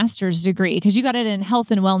your master's degree? Because you got it in health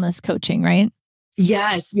and wellness coaching, right?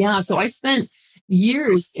 Yes. Yeah. So I spent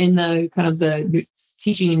years in the kind of the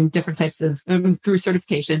teaching different types of through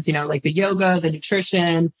certifications, like the yoga, the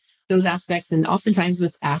nutrition, those aspects. And oftentimes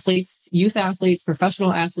with athletes, youth athletes,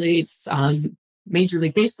 professional athletes, Major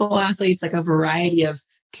League Baseball athletes, like a variety of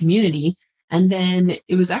community. And then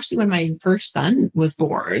it was actually when my first son was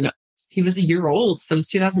born. He was a year old. So it was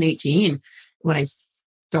 2018 when I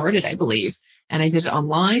started, I believe. And I did it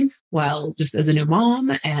online while just as a new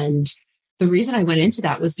mom. And the reason I went into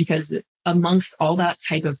that was because amongst all that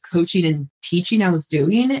type of coaching and teaching I was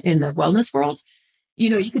doing in the wellness world,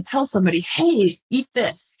 you could tell somebody, hey, eat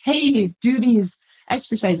this. Hey, do these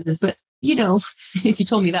exercises. But, if you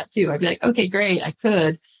told me that too, I'd be like, okay, great, I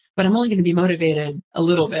could, but I'm only going to be motivated a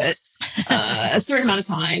little bit, a certain amount of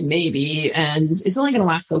time, maybe. And it's only going to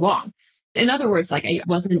last so long. In other words, like I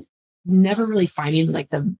wasn't never really finding like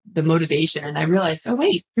the motivation. And I realized, oh,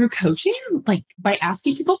 wait, through coaching, like by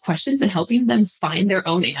asking people questions and helping them find their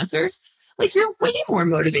own answers, like you're way more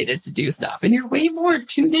motivated to do stuff and you're way more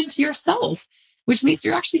tuned into yourself, which means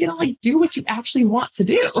you're actually going to like do what you actually want to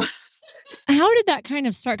do. How did that kind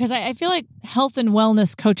of start? Because I feel like health and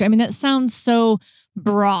wellness coach, that sounds so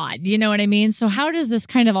broad, you know what I mean? So how does this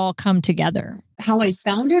kind of all come together? How I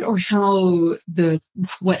found it, or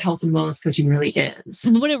what health and wellness coaching really is?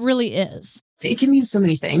 What it really is. It can mean so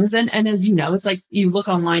many things. And as you know, it's like you look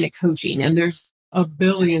online at coaching and there's a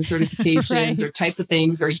billion certifications right. or types of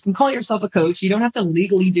things, or you can call yourself a coach. You don't have to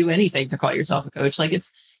legally do anything to call yourself a coach. Like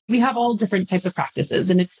we have all different types of practices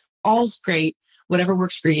and it's all great. Whatever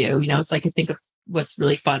works for you. It's like I think of what's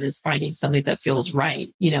really fun is finding something that feels right,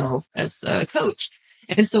 as the coach.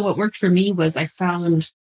 And so what worked for me was I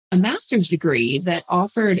found a master's degree that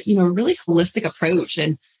offered, a really holistic approach.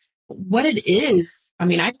 And what it is,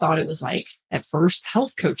 I thought it was like at first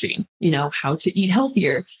health coaching, how to eat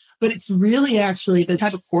healthier, but it's really actually the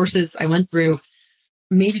type of courses I went through.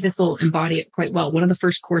 Maybe this will embody it quite well. One of the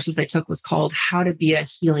first courses I took was called How to Be a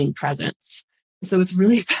Healing Presence. So it's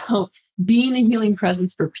really about being a healing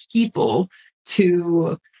presence for people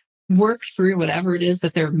to work through whatever it is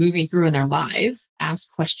that they're moving through in their lives,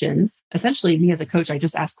 ask questions. Essentially, me as a coach, I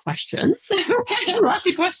just ask questions, lots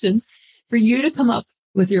of questions for you to come up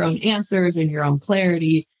with your own answers and your own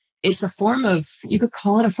clarity. It's a form of, you could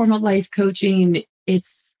call it a form of life coaching.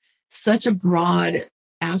 It's such a broad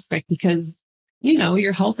aspect because,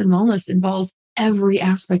 your health and wellness involves every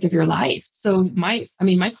aspect of your life. So my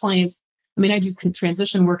clients, I do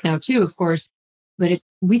transition work now too, of course, but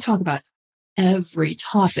we talk about every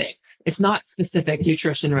topic. It's not specific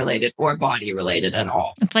nutrition related or body related at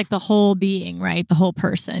all. It's like the whole being, right? The whole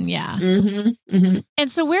person. Yeah. Mm-hmm, mm-hmm. And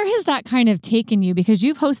so where has that kind of taken you? Because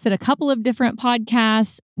you've hosted a couple of different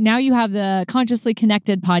podcasts. Now you have the Consciously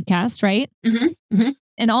Connected podcast, right? Mm-hmm, mm-hmm.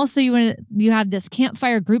 And also you have this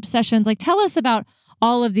campfire group sessions. Like tell us about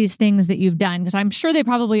all of these things that you've done, because I'm sure they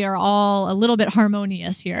probably are all a little bit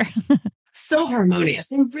harmonious here. So harmonious.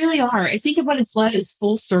 They really are. I think of what it's led is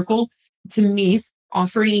full circle to me,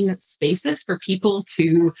 offering spaces for people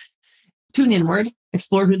to tune inward,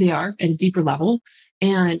 explore who they are at a deeper level.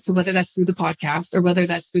 And so whether that's through the podcast or whether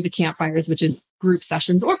that's through the campfires, which is group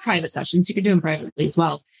sessions or private sessions, you can do them privately as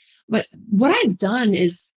well. But what I've done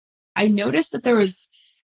is I noticed that there was,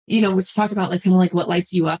 we talk about like kind of like what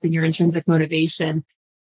lights you up and your intrinsic motivation.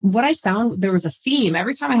 what I found, there was a theme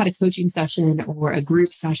every time I had a coaching session or a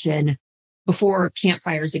group session before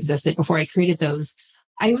campfires existed, before I created those.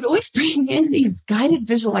 I would always bring in these guided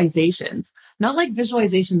visualizations, not like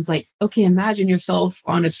visualizations like, okay, imagine yourself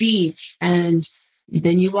on a beach and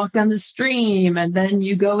then you walk down the stream and then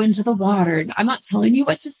you go into the water. I'm not telling you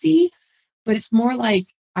what to see, but it's more like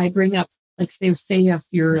I bring up, like, say if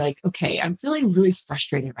you're like, okay, I'm feeling really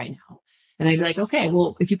frustrated right now. And I'd be like, okay,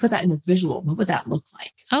 well, if you put that in a visual, what would that look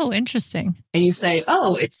like? Oh, interesting. And you say,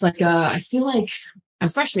 oh, it's like, I feel like I'm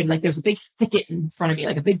frustrated. Like there's a big thicket in front of me,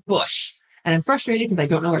 like a big bush. And I'm frustrated because I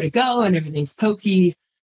don't know where to go and everything's pokey.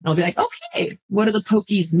 And I'll be like, okay, what do the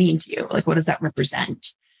pokies mean to you? Like, what does that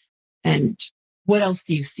represent? And what else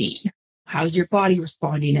do you see? How's your body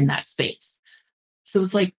responding in that space? So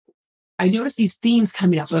it's like, I noticed these themes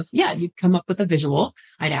coming up of, you'd come up with a visual.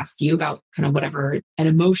 I'd ask you about kind of whatever an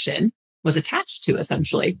emotion was attached to,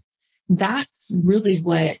 essentially. That's really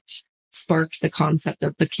what sparked the concept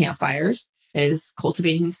of the campfires, is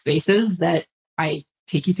cultivating these spaces that I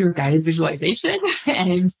take you through a guided visualization.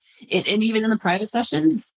 And even in the private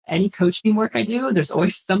sessions, any coaching work I do, there's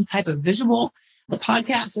always some type of visual. The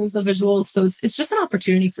podcast, there's the visuals. So it's just an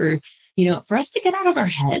opportunity for us to get out of our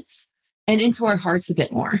heads and into our hearts a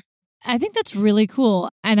bit more. I think that's really cool.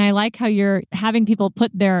 And I like how you're having people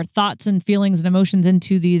put their thoughts and feelings and emotions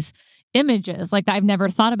into these images. Like, I've never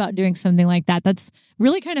thought about doing something like that. That's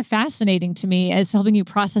really kind of fascinating to me, as helping you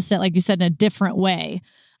process it, like you said, in a different way.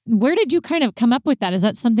 Where did you kind of come up with that? Is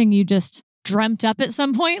that something you just dreamt up at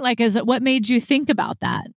some point? Like, what made you think about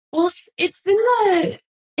that? Well, it's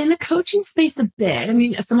in the coaching space a bit. I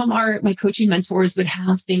mean, some of my coaching mentors would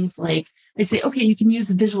have things like, they'd say, okay, you can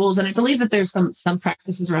use visuals. And I believe that there's some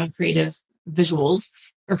practices around creative visuals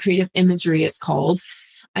or creative imagery, it's called.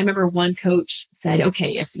 I remember one coach said,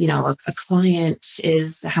 okay, if, a client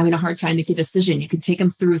is having a hard time to make a decision, you can take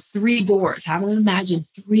them through 3 doors, have them imagine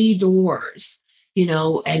 3 doors,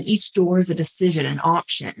 and each door is a decision, an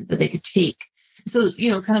option that they could take. So,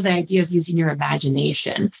 kind of the idea of using your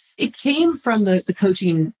imagination. It came from the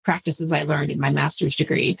coaching practices I learned in my master's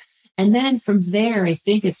degree. And then from there, I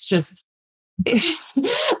think it's just,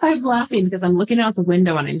 I'm laughing because I'm looking out the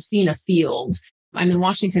window and I'm seeing a field. I'm in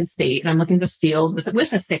Washington State and I'm looking at this field with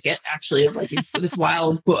a thicket, actually, of like this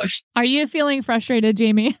wild bush. Are you feeling frustrated,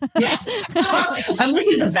 Jamie? Yeah. I'm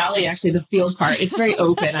looking at the valley, actually, the field part. It's very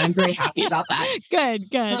open. I'm very happy about that.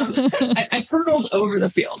 Good. I've hurtled over the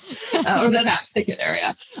field or that thicket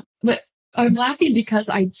area. But I'm laughing because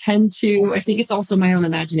I think it's also my own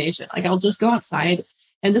imagination. Like, I'll just go outside,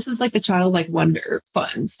 and this is like the childlike wonder,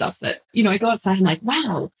 fun stuff that, I go outside and I'm like,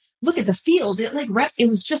 wow, look at the field. It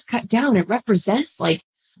was just cut down. It represents like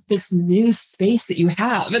this new space that you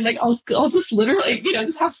have. And like, I'll just literally,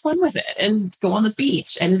 just have fun with it and go on the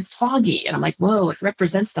beach, and it's foggy. And I'm like, whoa, it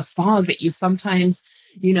represents the fog that you sometimes,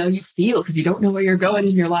 you feel because you don't know where you're going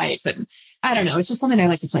in your life. And I don't know. It's just something I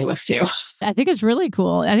like to play with too. I think it's really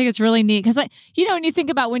cool. I think it's really neat because, when you think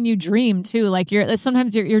about when you dream too, like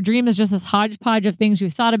sometimes your dream is just this hodgepodge of things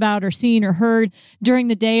you've thought about or seen or heard during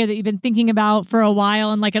the day, or that you've been thinking about for a while.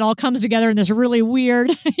 And like, it all comes together in this really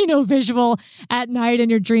weird, visual at night in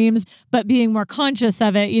your dreams, but being more conscious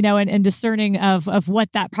of it, and discerning of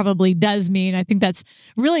what that probably does mean. I think that's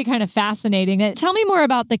really kind of fascinating. Tell me more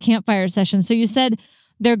about the campfire session. So you said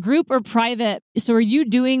they're group or private. So are you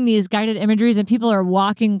doing these guided imageries and people are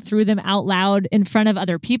walking through them out loud in front of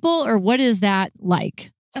other people, or what is that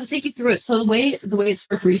like? I'll take you through it. So the way it's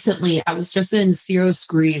worked recently, I was just in Syros,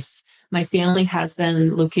 Greece. My family has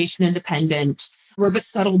been location independent. We're a bit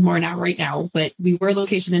settled more right now, but we were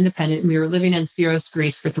location independent, and we were living in Syros,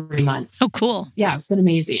 Greece for 3 months. Oh, cool. Yeah, it's been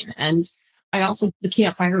amazing. And I offered the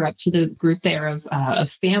campfire up to the group there of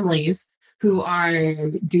families who are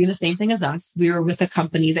doing the same thing as us. We were with a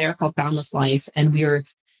company there called Boundless Life. And we were,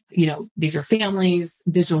 these are families,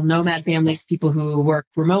 digital nomad families, people who work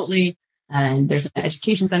remotely. And there's an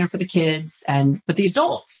education center for the kids. But the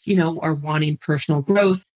adults, are wanting personal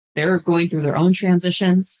growth. They're going through their own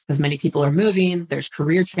transitions because many people are moving. There's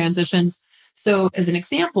career transitions. So as an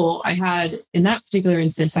example, in that particular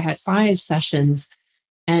instance, I had 5 sessions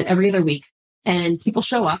and every other week, and people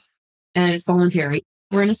show up and it's voluntary.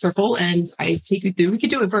 We're in a circle and I take you through. We could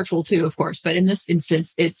do it virtual too, of course. But in this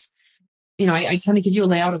instance, it's, I kind of give you a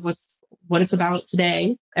layout of what it's about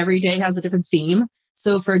today. Every day has a different theme.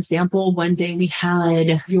 So for example, one day we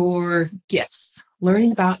had your gifts,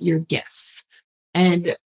 learning about your gifts.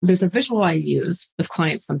 And there's a visual I use with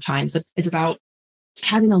clients sometimes. It's about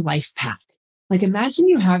having a life pack. Like, imagine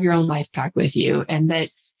you have your own life pack with you and that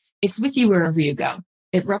it's with you wherever you go.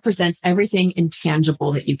 it represents everything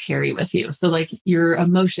intangible that you carry with you. So like your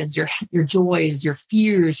emotions, your joys, your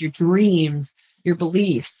fears, your dreams, your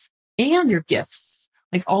beliefs, and your gifts,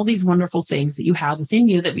 like all these wonderful things that you have within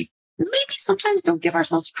you that we maybe sometimes don't give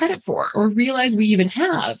ourselves credit for or realize we even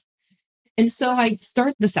have. And so I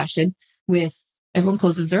start the session with everyone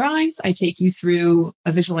closes their eyes. I take you through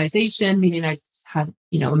a visualization, meaning I have,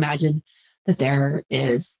 imagine that there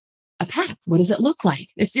is a pack. What does it look like?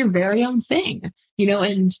 It's your very own thing,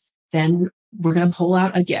 and then we're going to pull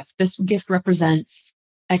out a gift. This gift represents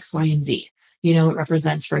X, Y, and Z. It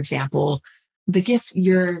represents, for example, the gift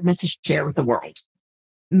you're meant to share with the world.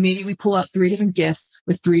 Maybe we pull out 3 different gifts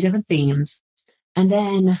with 3 different themes. And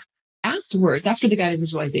then afterwards, after the guided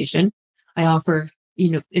visualization, I offer,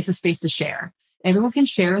 it's a space to share. Everyone can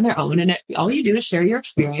share on their own. And all you do is share your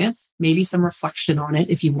experience, maybe some reflection on it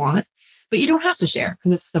if you want, but you don't have to share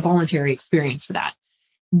because it's a voluntary experience for that.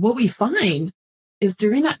 What we find is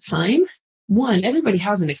during that time, one, everybody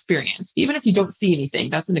has an experience. Even if you don't see anything,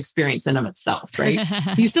 that's an experience in of itself, right?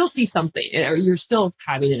 You still see something or you're still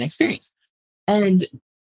having an experience. And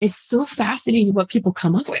it's so fascinating what people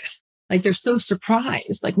come up with. Like they're so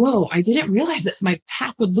surprised, like, whoa, I didn't realize that my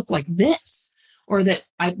path would look like this, or that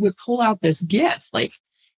I would pull out this gift,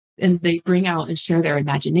 and they bring out and share their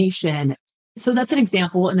imagination. So that's an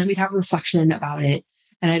example. And then we'd have reflection about it.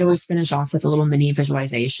 And I'd always finish off with a little mini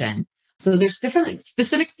visualization. So there's different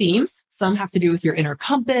specific themes. Some have to do with your inner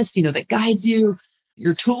compass, that guides you,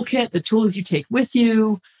 your toolkit, the tools you take with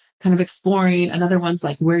you, kind of exploring. Another one's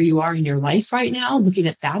like where you are in your life right now, looking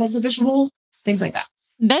at that as a visual, things like that.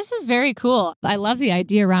 This is very cool. I love the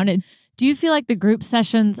idea around it. Do you feel like the group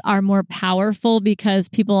sessions are more powerful because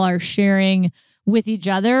people are sharing with each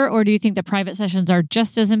other, or do you think the private sessions are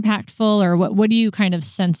just as impactful, or what do you kind of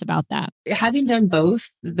sense about that? Having done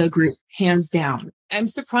both, the group, hands down. I'm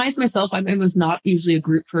surprised myself. I was not usually a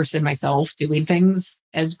group person myself, doing things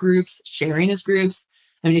as groups, sharing as groups.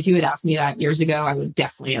 I mean, if you had asked me that years ago, I would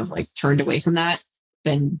definitely have turned away from that.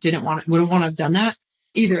 Then wouldn't want to have done that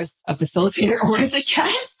either as a facilitator or as a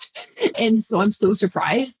guest. And so I'm so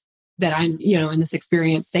surprised that I'm, in this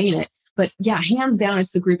experience saying it. But yeah, hands down,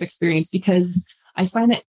 it's the group experience because I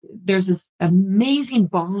find that there's this amazing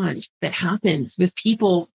bond that happens with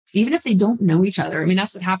people, even if they don't know each other. I mean,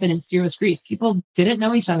 that's what happened in Syros, Greece. People didn't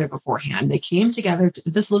know each other beforehand. They came together to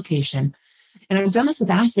this location. And I've done this with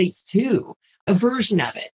athletes too, a version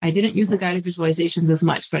of it. I didn't use the guided visualizations as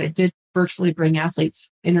much, but I did virtually bring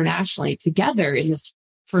athletes internationally together in this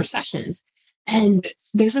for sessions. And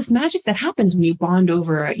there's this magic that happens when you bond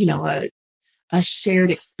over, a shared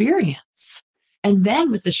experience. And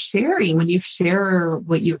then with the sharing, when you share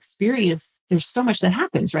what you experience, there's so much that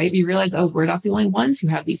happens, right? You realize, oh, we're not the only ones who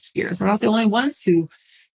have these fears. We're not the only ones who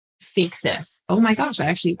think this. Oh my gosh,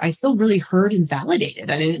 I feel really heard and validated.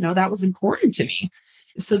 I didn't know that was important to me.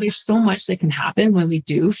 So there's so much that can happen when we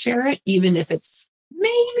do share it, even if it's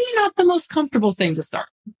maybe not the most comfortable thing to start.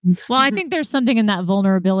 Well, I think there's something in that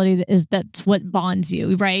vulnerability that's what bonds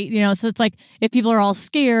you, right? So it's like if people are all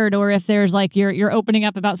scared, or if there's you're opening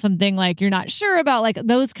up about something you're not sure about,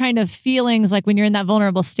 those kind of feelings, when you're in that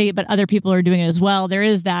vulnerable state, but other people are doing it as well. There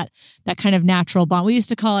is that kind of natural bond. We used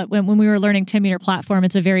to call it when we were learning 10-meter platform.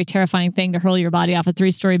 It's a very terrifying thing to hurl your body off a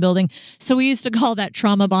 3-story building. So we used to call that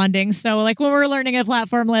trauma bonding. So when we're learning a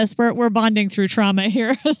platform list, we're bonding through trauma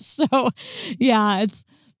here. So yeah,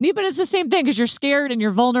 but it's the same thing because you're scared and you're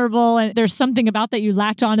vulnerable, and there's something about that you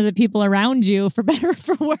latch onto the people around you, for better or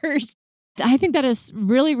for worse. I think that is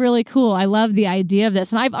really, really cool. I love the idea of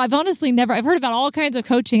this. And I've honestly I've heard about all kinds of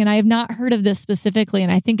coaching, and I have not heard of this specifically.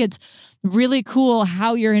 And I think it's really cool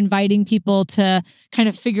how you're inviting people to kind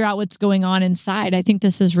of figure out what's going on inside. I think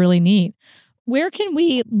this is really neat. Where can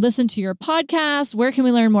we listen to your podcast? Where can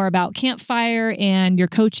we learn more about Campfire and your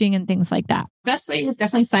coaching and things like that? Best way is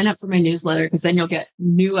definitely sign up for my newsletter, because then you'll get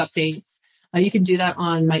new updates. You can do that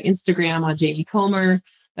on my Instagram on Jaime Komer.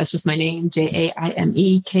 That's just my name,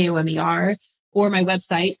 JaimeKomer, or my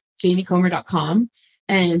website, jaimekomer.com.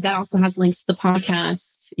 And that also has links to the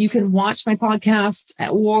podcast. You can watch my podcast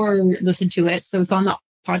or listen to it. So it's on the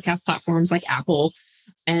podcast platforms like Apple.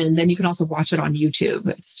 And then you can also watch it on YouTube.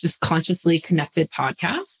 It's just Consciously Connected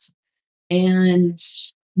Podcast. And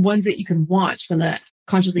ones that you can watch from the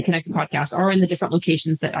Consciously Connected podcast are in the different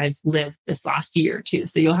locations that I've lived this last year too.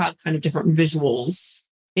 So you'll have kind of different visuals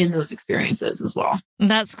in those experiences as well.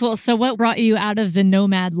 That's cool. So what brought you out of the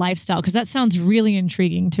nomad lifestyle? Because that sounds really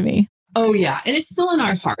intriguing to me. Oh yeah. And it's still in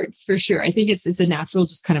our hearts for sure. I think it's a natural,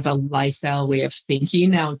 just kind of a lifestyle way of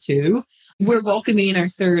thinking now too. We're welcoming our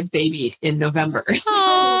third baby in November. So,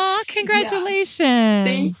 Aw, congratulations. yeah.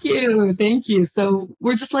 Thank you. Thank you. So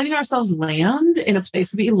we're just letting ourselves land in a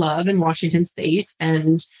place we love in Washington State.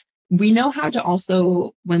 And we know how to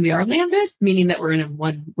also, when we are landed, meaning that we're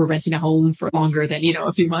renting a home for longer than,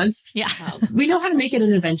 a few months. Yeah. We know how to make it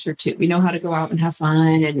an adventure too. We know how to go out and have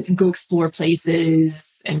fun and go explore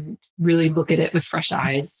places and really look at it with fresh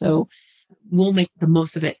eyes. So we'll make the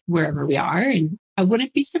most of it wherever we are. And I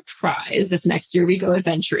wouldn't be surprised if next year we go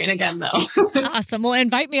adventuring again, though. Awesome. Well,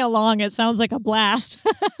 invite me along. It sounds like a blast.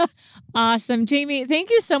 Awesome. Jaime,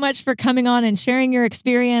 thank you so much for coming on and sharing your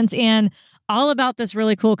experience and all about this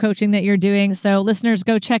really cool coaching that you're doing. So listeners,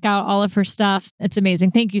 go check out all of her stuff. It's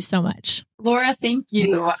amazing. Thank you so much. Laura, thank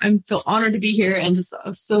you. I feel honored to be here and just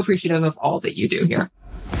so appreciative of all that you do here.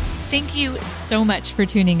 Thank you so much for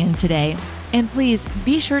tuning in today. And please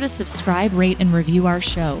be sure to subscribe, rate, and review our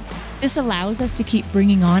show. This allows us to keep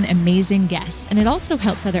bringing on amazing guests, and it also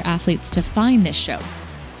helps other athletes to find this show.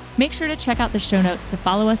 Make sure to check out the show notes to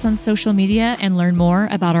follow us on social media and learn more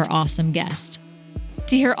about our awesome guest.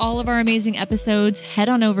 To hear all of our amazing episodes, head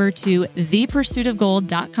on over to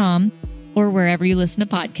thepursuitofgold.com or wherever you listen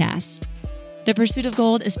to podcasts. The Pursuit of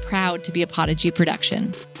Gold is proud to be a Podigy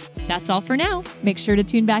production. That's all for now. Make sure to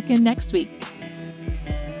tune back in next week.